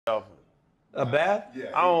often. A bath? Yeah.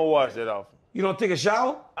 I don't wash that often. You don't take a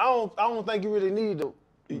shower? I don't think you really need to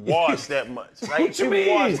wash that much. Like, What you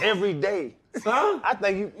mean? Wash every day. Huh? I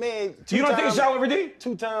think you, man. You don't take a shower every day?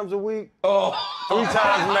 2 times a week. Oh. 3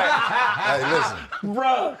 times max. Hey, listen.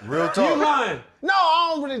 Bruh. Real talk. You lying. No,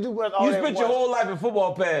 I don't really do all You that spent your whole life in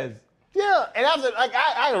football pads. Yeah, and I was like,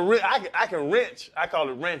 I can wrench. I call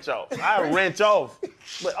it wrench off. I wrench off.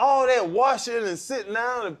 But all that washing and sitting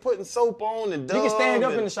down and putting soap on and You can stand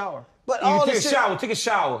up in the shower. But You all can the take a shower. Take a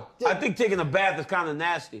shower. I think taking a bath is kind of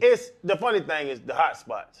nasty. It's the funny thing is the hot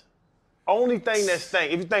spots. Only thing that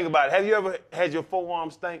stink. If you think about it, have you ever had your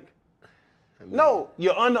forearms stink? No,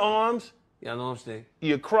 your underarms. Yeah, I know I'm stink.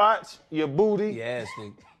 Your crotch, your booty. Yeah,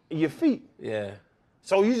 stink. Your feet. Yeah.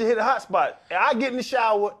 So you just hit a hot spot. And I get in the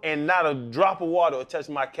shower and not a drop of water will touch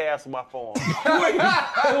my calves or my forearms. Wait,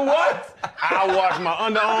 what? I wash my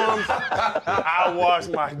underarms. I wash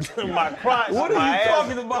my crotch. What are my you ass.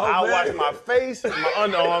 talking about, I man? wash my face, my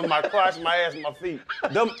underarms, my crotch, my ass, and my feet.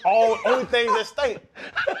 Them all only things that stink.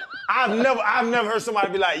 I've never heard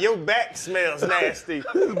somebody be like, your back smells nasty.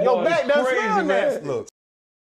 Your back doesn't crazy, smell man. nasty. Look.